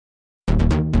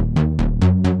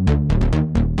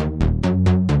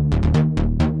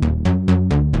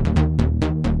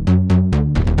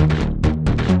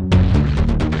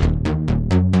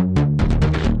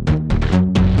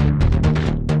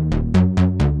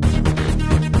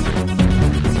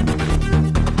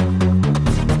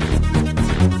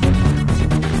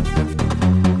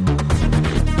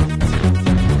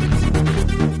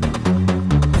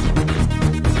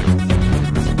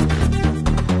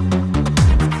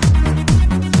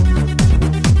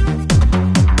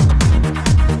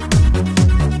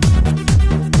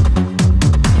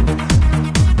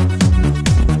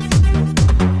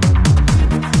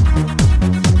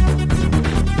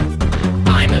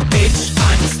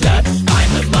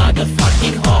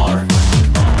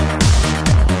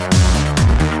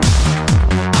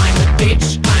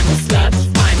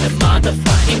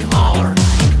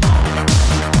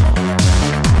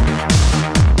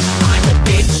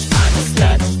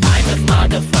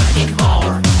motherfucking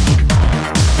whore.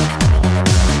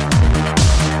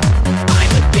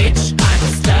 I'm a bitch, I'm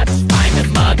a slut, I'm a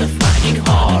motherfucking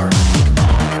whore.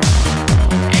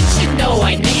 And you know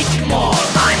I need more.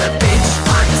 I'm a bitch,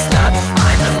 I'm a slut,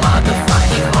 I'm a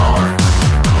motherfucking whore.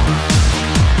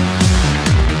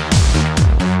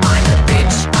 I'm a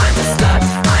bitch, I'm a slut,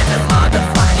 I'm a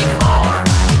motherfucking whore.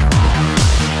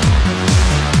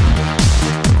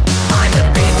 I'm a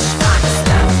bitch, I'm a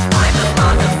slut, I'm a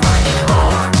motherfucking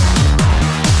whore.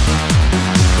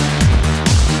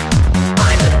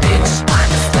 I'm a bitch,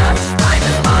 I'm a slut, I'm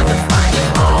a motherfucking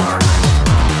whore.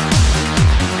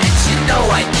 And you know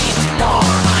I need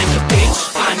more. I'm a bitch,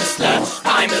 I'm a slut,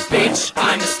 I'm a bitch,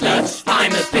 I'm a slut.